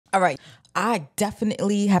All right. I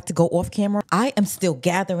definitely have to go off camera. I am still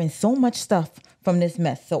gathering so much stuff from this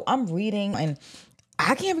mess. So I'm reading and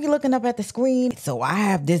I can't be looking up at the screen. So I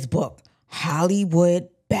have this book, Hollywood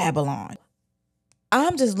Babylon.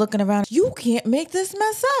 I'm just looking around. You can't make this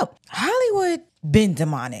mess up. Hollywood been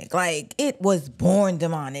demonic. Like, it was born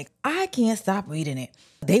demonic. I can't stop reading it.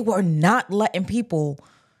 They were not letting people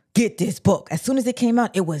get this book. As soon as it came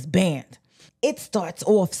out, it was banned. It starts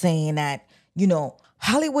off saying that,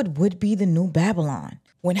 Hollywood would be the new Babylon.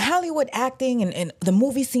 When Hollywood acting and the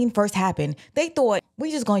movie scene first happened, they thought we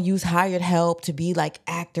just gonna use hired help to be like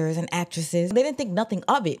actors and actresses. They didn't think nothing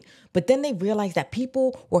of it. But then they realized that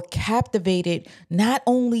people were captivated not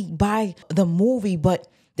only by the movie, but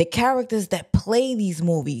the characters that play these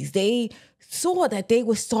movies. They saw that they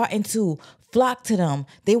were starting to flock to them.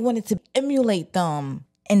 They wanted to emulate them.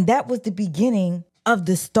 And that was the beginning of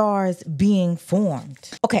the stars being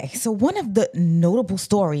formed. Okay, so one of the notable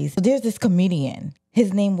stories, there's this comedian.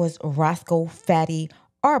 His name was Roscoe Fatty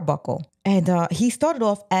Arbuckle. And he started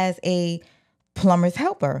off as a plumber's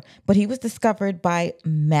helper, but he was discovered by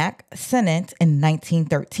Mac Sennett in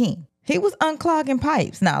 1913. He was unclogging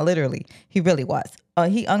pipes. Nah, literally, he really was.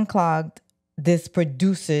 He unclogged this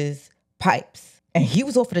producer's pipes, and he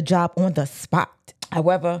was offered a job on the spot.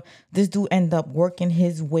 However, this dude ended up working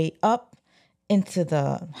his way up into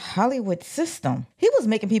the Hollywood system. He was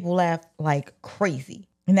making people laugh like crazy.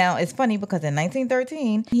 Now, it's funny because in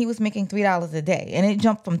 1913, he was making $3 a day. And it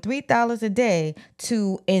jumped from $3 a day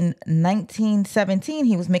to, in 1917,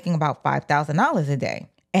 he was making about $5,000 a day.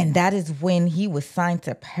 And that is when he was signed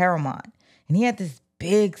to Paramount. And he had this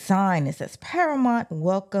big sign that says, Paramount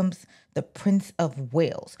welcomes the Prince of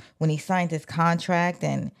Wales. When he signed his contract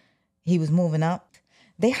and he was moving up,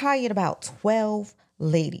 they hired about 12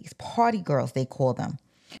 ladies, party girls, they call them.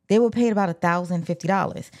 They were paid about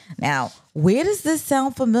 $1,050. Now, where does this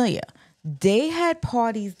sound familiar? They had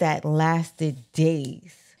parties that lasted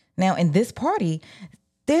days. Now, in this party,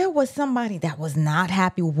 there was somebody that was not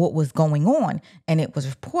happy with what was going on, and it was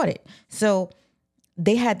reported. So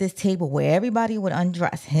they had this table where everybody would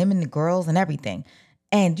undress, him and the girls and everything.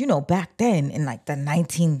 And, back then in like the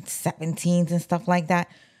 1917s and stuff like that,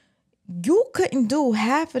 you couldn't do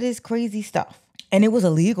half of this crazy stuff. And it was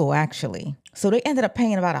illegal, actually. So they ended up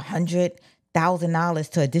paying about $100,000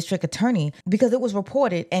 to a district attorney because it was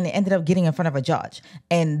reported and it ended up getting in front of a judge.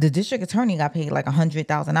 And the district attorney got paid like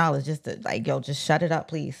 $100,000 just to just shut it up,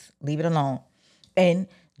 please. Leave it alone. And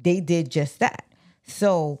they did just that.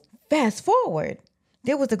 So fast forward,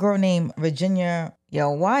 there was a girl named Virginia.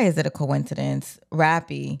 Why is it a coincidence?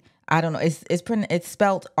 Rappy. I don't know. It's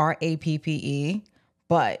spelled Rappe.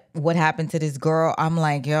 But what happened to this girl, I'm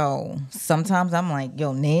like, sometimes I'm like,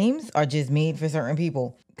 names are just made for certain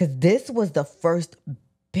people. Because this was the first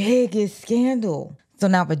biggest scandal. So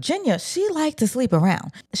now Virginia, she liked to sleep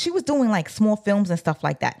around. She was doing like small films and stuff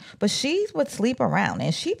like that. But she would sleep around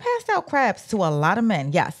and she passed out crabs to a lot of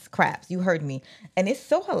men. Yes, crabs, you heard me. And it's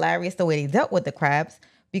so hilarious the way they dealt with the crabs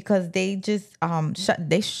because they just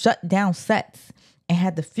shut down sets and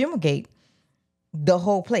had to fumigate the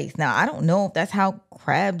whole place. Now, I don't know if that's how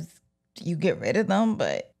crabs, you get rid of them,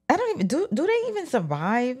 but I don't even, do they even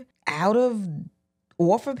survive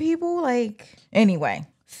off of people? Anyway,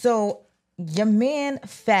 so your man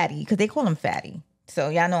Fatty, because they call him Fatty. So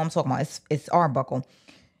y'all know what I'm talking about. It's Arbuckle.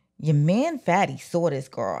 Your man Fatty saw this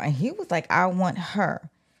girl and he was like, I want her.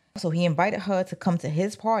 So he invited her to come to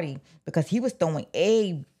his party because he was throwing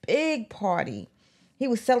a big party. He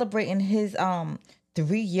was celebrating his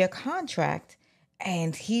 3-year contract.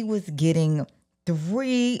 And he was getting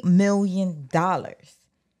 $3 million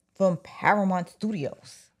from Paramount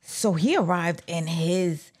Studios. So he arrived in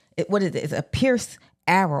his, it's a Pierce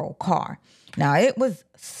Arrow car. Now, it was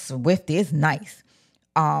swifty. It's nice.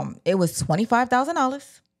 It was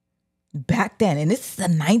 $25,000 back then. And this is the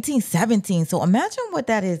 1917. So imagine what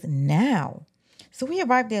that is now. So we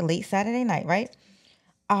arrived there late Saturday night, right?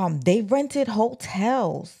 They rented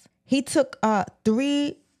hotels. He took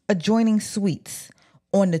 3 adjoining suites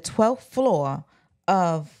on the 12th floor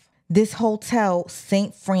of this hotel,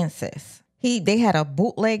 St. Francis. They had a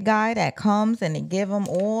bootleg guy that comes and they give him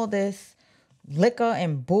all this liquor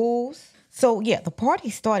and booze. So yeah, the party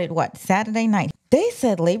started Saturday night. They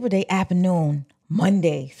said Labor Day afternoon,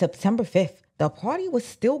 Monday, September 5th. The party was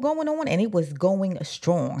still going on and it was going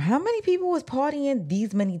strong. How many people was partying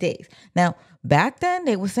these many days? Now, back then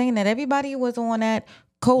they were saying that everybody was on that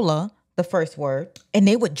cola, the first word, and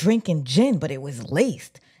they were drinking gin, but it was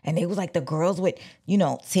laced. And they was like, the girls would,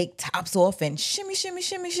 take tops off and shimmy, shimmy,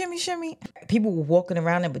 shimmy, shimmy, shimmy. People were walking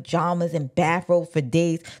around in pajamas and bathrobes for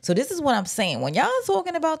days. So this is what I'm saying. When y'all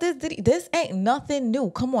talking about this ain't nothing new.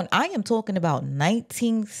 Come on. I am talking about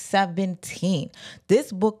 1917.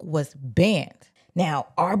 This book was banned. Now,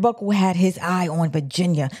 Arbuckle had his eye on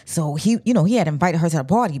Virginia. So he had invited her to the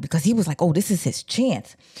party because he was like, oh, this is his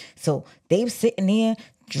chance. So they were sitting there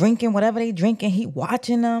drinking whatever they drinking. He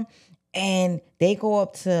watching them. And they go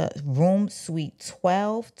up to room suite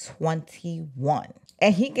 1221.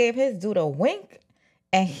 And he gave his dude a wink.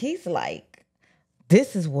 And he's like,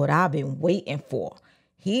 this is what I've been waiting for.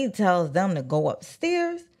 He tells them to go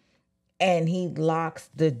upstairs. And he locks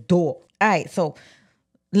the door. All right, so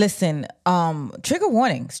listen, trigger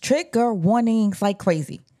warnings like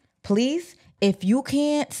crazy. Please, if you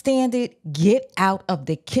can't stand it, get out of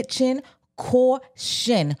the kitchen.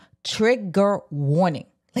 Caution, trigger warning.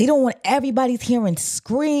 They don't want everybody's hearing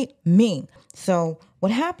screaming. So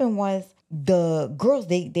what happened was the girls,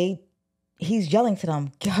 he's yelling to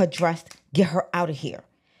them, get her dressed, get her out of here.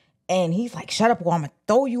 And he's like, shut up or I'm going to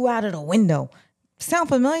throw you out of the window. Sound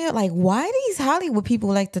familiar? Like, why these Hollywood people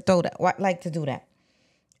like to do that?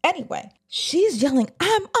 Anyway, she's yelling,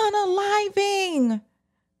 I'm unaliving.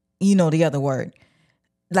 The other word.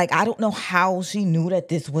 Like, I don't know how she knew that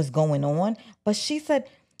this was going on, but she said,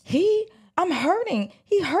 I'm hurting.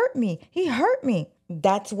 He hurt me.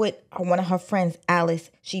 That's what one of her friends, Alice,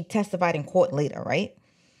 she testified in court later, right?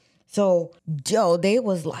 So, they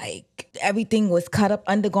was like, everything was cut up,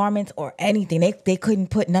 undergarments or anything. They couldn't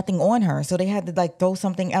put nothing on her. So they had to throw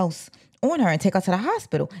something else on her and take her to the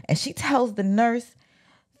hospital. And she tells the nurse,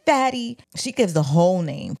 Fatty, she gives the whole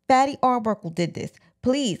name. Fatty Arbuckle did this.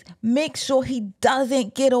 Please make sure he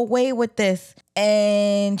doesn't get away with this.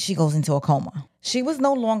 And she goes into a coma. She was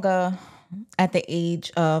no longer at the age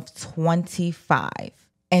of 25.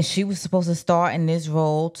 And she was supposed to star in this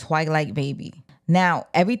role, Twilight Baby. Now,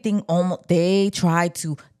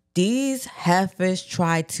 these heifers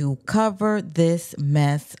tried to cover this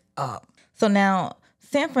mess up. So now,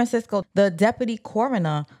 San Francisco, the deputy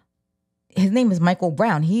coroner, his name is Michael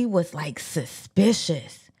Brown. He was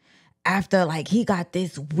suspicious after he got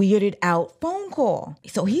this weirded out phone call.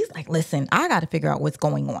 So he's like, listen, I got to figure out what's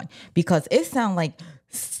going on because it sounds like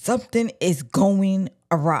something is going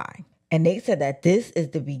awry. And they said that this is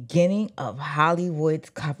the beginning of Hollywood's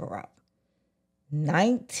cover-up.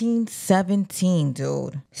 1917,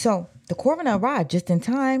 dude. So the coroner arrived just in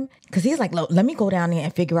time because he's like, look, let me go down there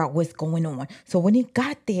and figure out what's going on. So when he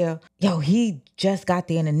got there, he just got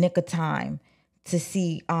there in the nick of time to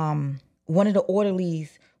see one of the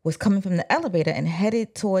orderlies was coming from the elevator and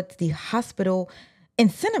headed towards the hospital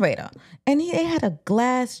incinerator. And they had a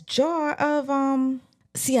glass jar of, I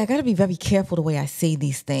got to be very careful the way I say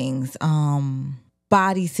these things.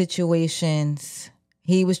 Body situations.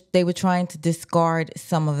 They were trying to discard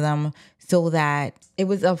some of them so that it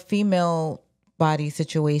was a female body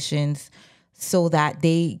situations so that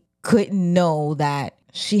they couldn't know that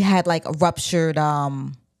she had ruptured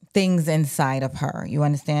things inside of her. You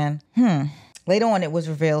understand? Later on, it was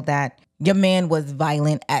revealed that your man was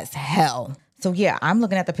violent as hell. So yeah, I'm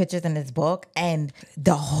looking at the pictures in this book and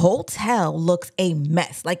the hotel looks a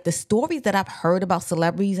mess. The stories that I've heard about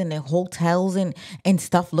celebrities and their hotels and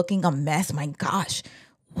stuff looking a mess. My gosh,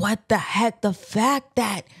 what the heck? The fact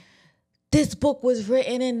that this book was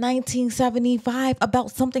written in 1975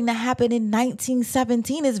 about something that happened in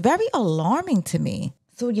 1917 is very alarming to me.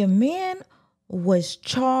 So your man was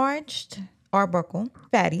charged, Arbuckle,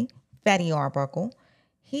 Fatty Arbuckle.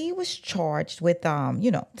 He was charged with,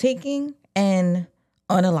 taking and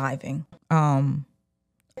unaliving.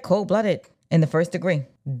 Cold-blooded in the first degree.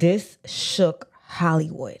 This shook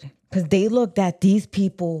Hollywood because they looked at these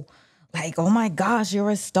people like, oh my gosh, you're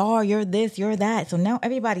a star, you're this, you're that. So now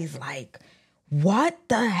everybody's like, what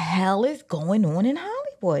the hell is going on in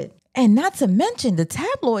Hollywood? And not to mention the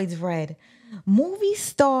tabloids read, movie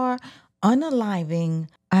star unaliving,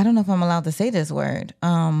 I don't know if I'm allowed to say this word,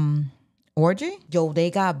 orgy?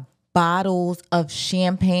 They got bottles of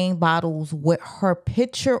champagne bottles with her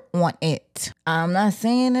picture on it. I'm not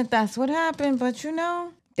saying that that's what happened, but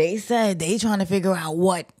they said they trying to figure out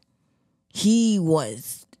what he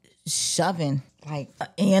was shoving like an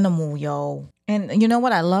animal, yo. And you know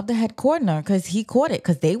what? I love the head coroner because he caught it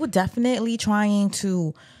because they were definitely trying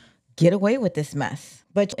to get away with this mess.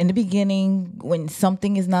 But in the beginning, when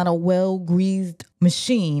something is not a well-greased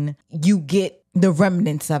machine, you get the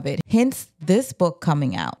remnants of it. Hence this book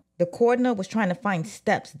coming out. The coroner was trying to find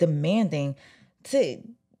steps demanding to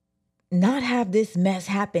not have this mess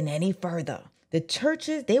happen any further. The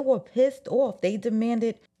churches, they were pissed off. They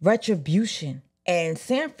demanded retribution. And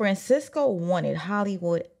San Francisco wanted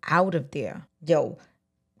Hollywood out of there. Yo,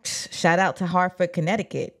 shout out to Hartford,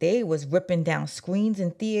 Connecticut. They was ripping down screens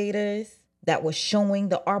in theaters that was showing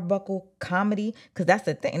the Arbuckle comedy. Because that's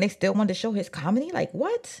the thing. They still wanted to show his comedy? Like,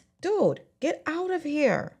 what? Dude, get out of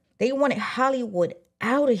here. They wanted Hollywood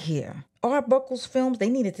out of here. Arbuckle's films, they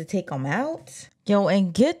needed to take them out. Yo,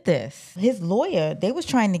 and get this. His lawyer, they was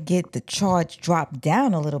trying to get the charge dropped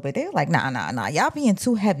down a little bit. They were like, nah. Y'all being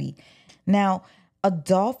too heavy. Now,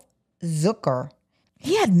 Adolph Zucker,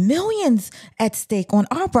 he had millions at stake on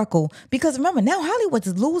Arbuckle. Because remember, now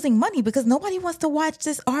Hollywood's losing money because nobody wants to watch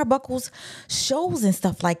this Arbuckle's shows and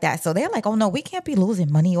stuff like that. So they're like, oh no, we can't be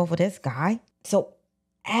losing money over this guy. So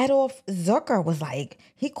Adolph Zucker was like,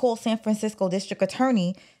 he called San Francisco district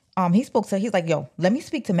attorney. He's like, yo, let me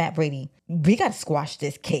speak to Matt Brady. We got to squash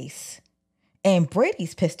this case. And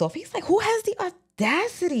Brady's pissed off. He's like, who has the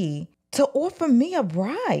audacity to offer me a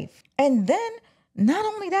bribe? And then not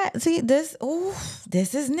only that, see this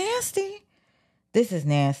is nasty. This is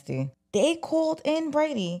nasty. They called in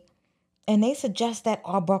Brady and they suggest that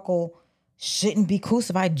Arbuckle shouldn't be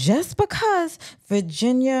crucified just because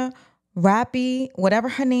Virginia Rappy, whatever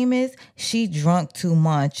her name is, she drunk too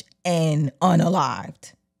much and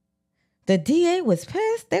unalived. The DA was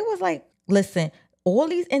pissed. They was like, listen, all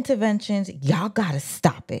these interventions, y'all gotta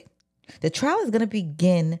stop it. The trial is gonna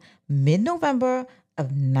begin mid-November of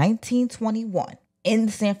 1921 in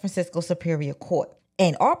the San Francisco Superior Court.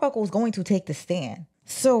 And Arbuckle was going to take the stand.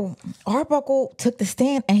 So Arbuckle took the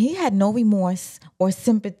stand and he had no remorse or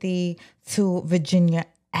sympathy to Virginia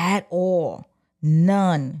at all.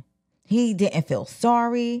 None. He didn't feel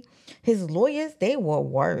sorry. His lawyers, they were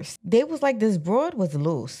worse. They was like, this broad was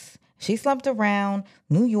loose. She slept around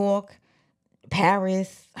New York,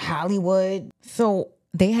 Paris, Hollywood. So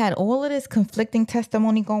they had all of this conflicting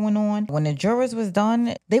testimony going on. When the jurors was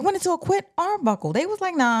done, they wanted to acquit Arbuckle. They was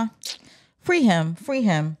like, nah, free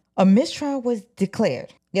him. A mistrial was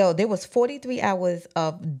declared. Yo, there was 43 hours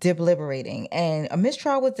of deliberating and a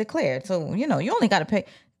mistrial was declared. So, you only got to pay.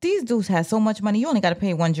 These dudes have so much money, you only got to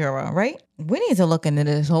pay one juror, right? We need to look into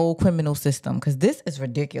this whole criminal system because this is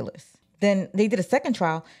ridiculous. Then they did a second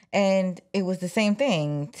trial and it was the same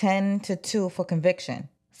thing, 10-2 for conviction.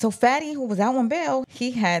 So Fatty, who was out on bail,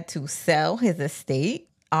 he had to sell his estate,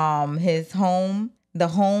 his home, the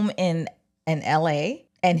home in LA,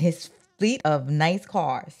 and his fleet of nice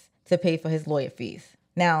cars to pay for his lawyer fees.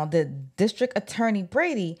 Now, the district attorney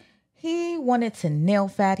Brady, he wanted to nail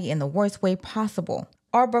Fatty in the worst way possible.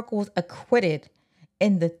 Arbuckle was acquitted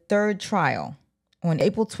in the third trial on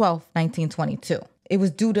April 12th, 1922. It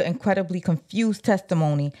was due to incredibly confused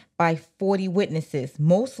testimony by 40 witnesses,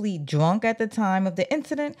 mostly drunk at the time of the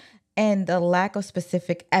incident, and the lack of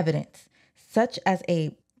specific evidence, such as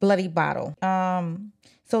a bloody bottle.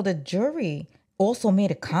 So the jury also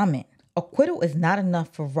made a comment. Acquittal is not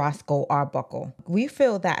enough for Roscoe Arbuckle. We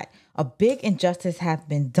feel that a big injustice has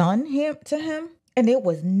been done to him, and there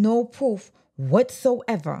was no proof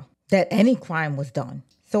whatsoever that any crime was done.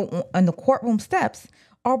 So on the courtroom steps,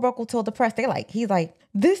 Arbuckle told the press, he's like,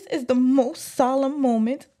 this is the most solemn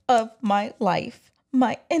moment of my life.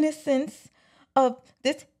 My innocence of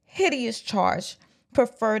this hideous charge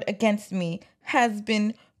preferred against me has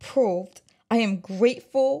been proved. I am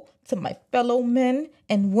grateful to my fellow men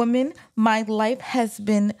and women. My life has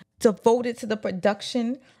been devoted to the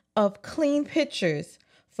production of clean pictures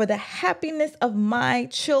for the happiness of my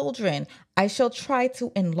children. I shall try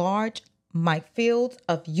to enlarge my field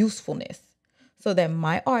of usefulness so that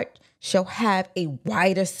my art shall have a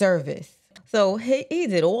wider service. So he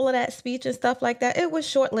did all of that speech and stuff like that. It was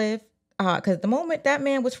short-lived because the moment that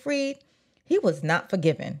man was freed, he was not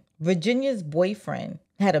forgiven. Virginia's boyfriend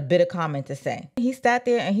had a bitter comment to say. He sat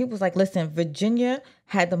there and he was like, listen, Virginia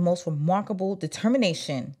had the most remarkable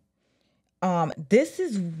determination. This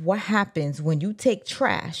is what happens when you take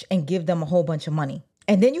trash and give them a whole bunch of money.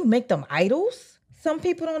 And then you make them idols? Some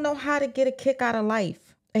people don't know how to get a kick out of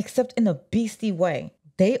life, except in a beastie way.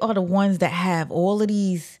 They are the ones that have all of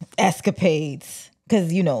these escapades.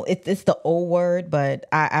 Because, it's the old word, but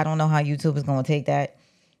I don't know how YouTube is going to take that.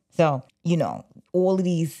 So, all of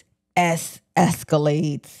these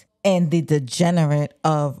escalades and the degenerate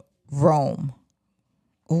of Rome.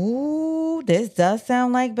 Ooh, this does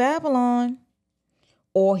sound like Babylon.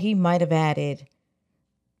 Or he might have added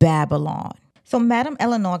Babylon. So Madam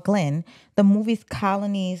Eleanor Glenn, the movie's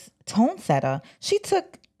Colony's tone setter, she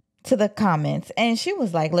took to the comments and she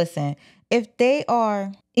was like, listen, if they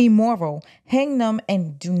are immoral, hang them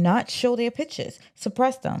and do not show their pictures.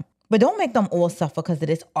 Suppress them. But don't make them all suffer because of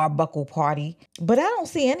this Arbuckle party. But I don't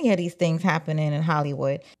see any of these things happening in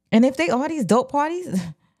Hollywood. And if they are these dope parties,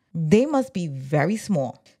 They must be very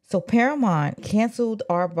small. So Paramount canceled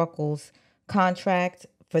Arbuckle's contract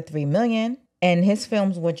for $3 million, and his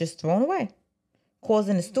films were just thrown away,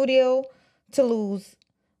 causing the studio to lose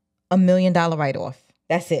 $1 million write-off.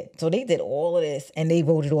 That's it. So they did all of this and they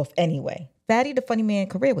wrote it off anyway. Fatty the Funny Man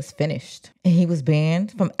career was finished, and he was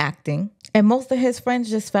banned from acting. And most of his friends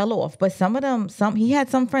just fell off. But some of them, he had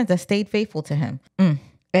some friends that stayed faithful to him.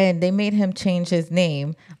 And they made him change his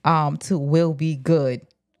name to Will Be Good.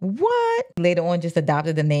 What? Later on, just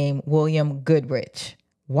adopted the name William Goodrich.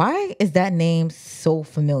 Why is that name so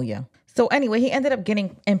familiar? So anyway, he ended up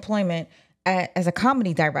getting employment as a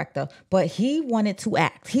comedy director, but he wanted to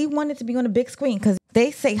act. He wanted to be on the big screen because they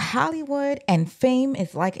say Hollywood and fame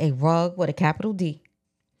is like a rug with a capital D.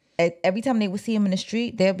 Every time they would see him in the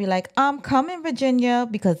street, they'd be like, I'm coming, Virginia,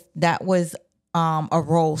 because that was a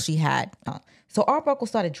role she had. So Arbuckle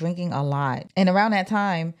started drinking a lot. And around that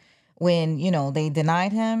time, when, they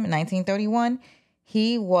denied him in 1931,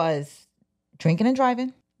 he was drinking and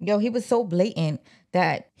driving. He was so blatant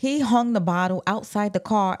that he hung the bottle outside the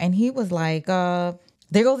car, and he was like, there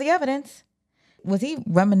goes the evidence. Was he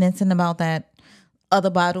reminiscing about that other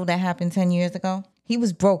bottle that happened 10 years ago? He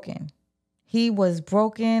was broken.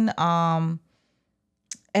 And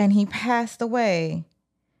he passed away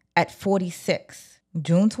at 46,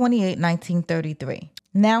 June 28, 1933.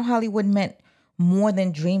 Now Hollywood meant more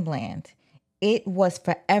than dreamland. It was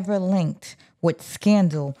forever linked with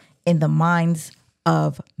scandal in the minds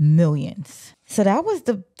of millions. So that was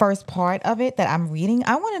the first part of it that I'm reading.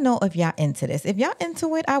 I want to know if y'all into this. If y'all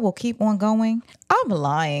into it, I will keep on going. I'm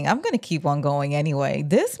lying. I'm going to keep on going anyway.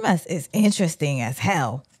 This mess is interesting as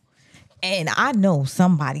hell. And I know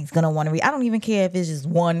somebody's going to want to read. I don't even care if it's just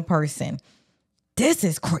one person. This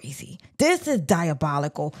is crazy. This is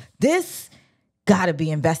diabolical. This got to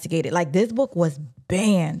be investigated. Like, this book was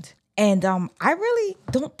banned. And I really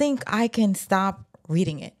don't think I can stop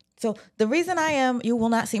reading it. So the reason you will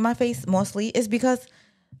not see my face mostly is because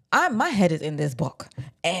my head is in this book.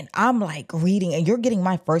 And I'm like reading, and you're getting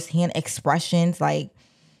my firsthand expressions like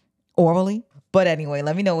orally. But anyway,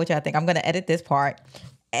 let me know what y'all think. I'm going to edit this part.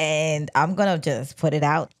 And I'm going to just put it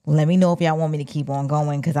out. Let me know if y'all want me to keep on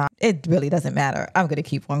going, because it really doesn't matter. I'm going to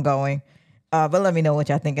keep on going. But let me know what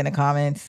y'all think in the comments.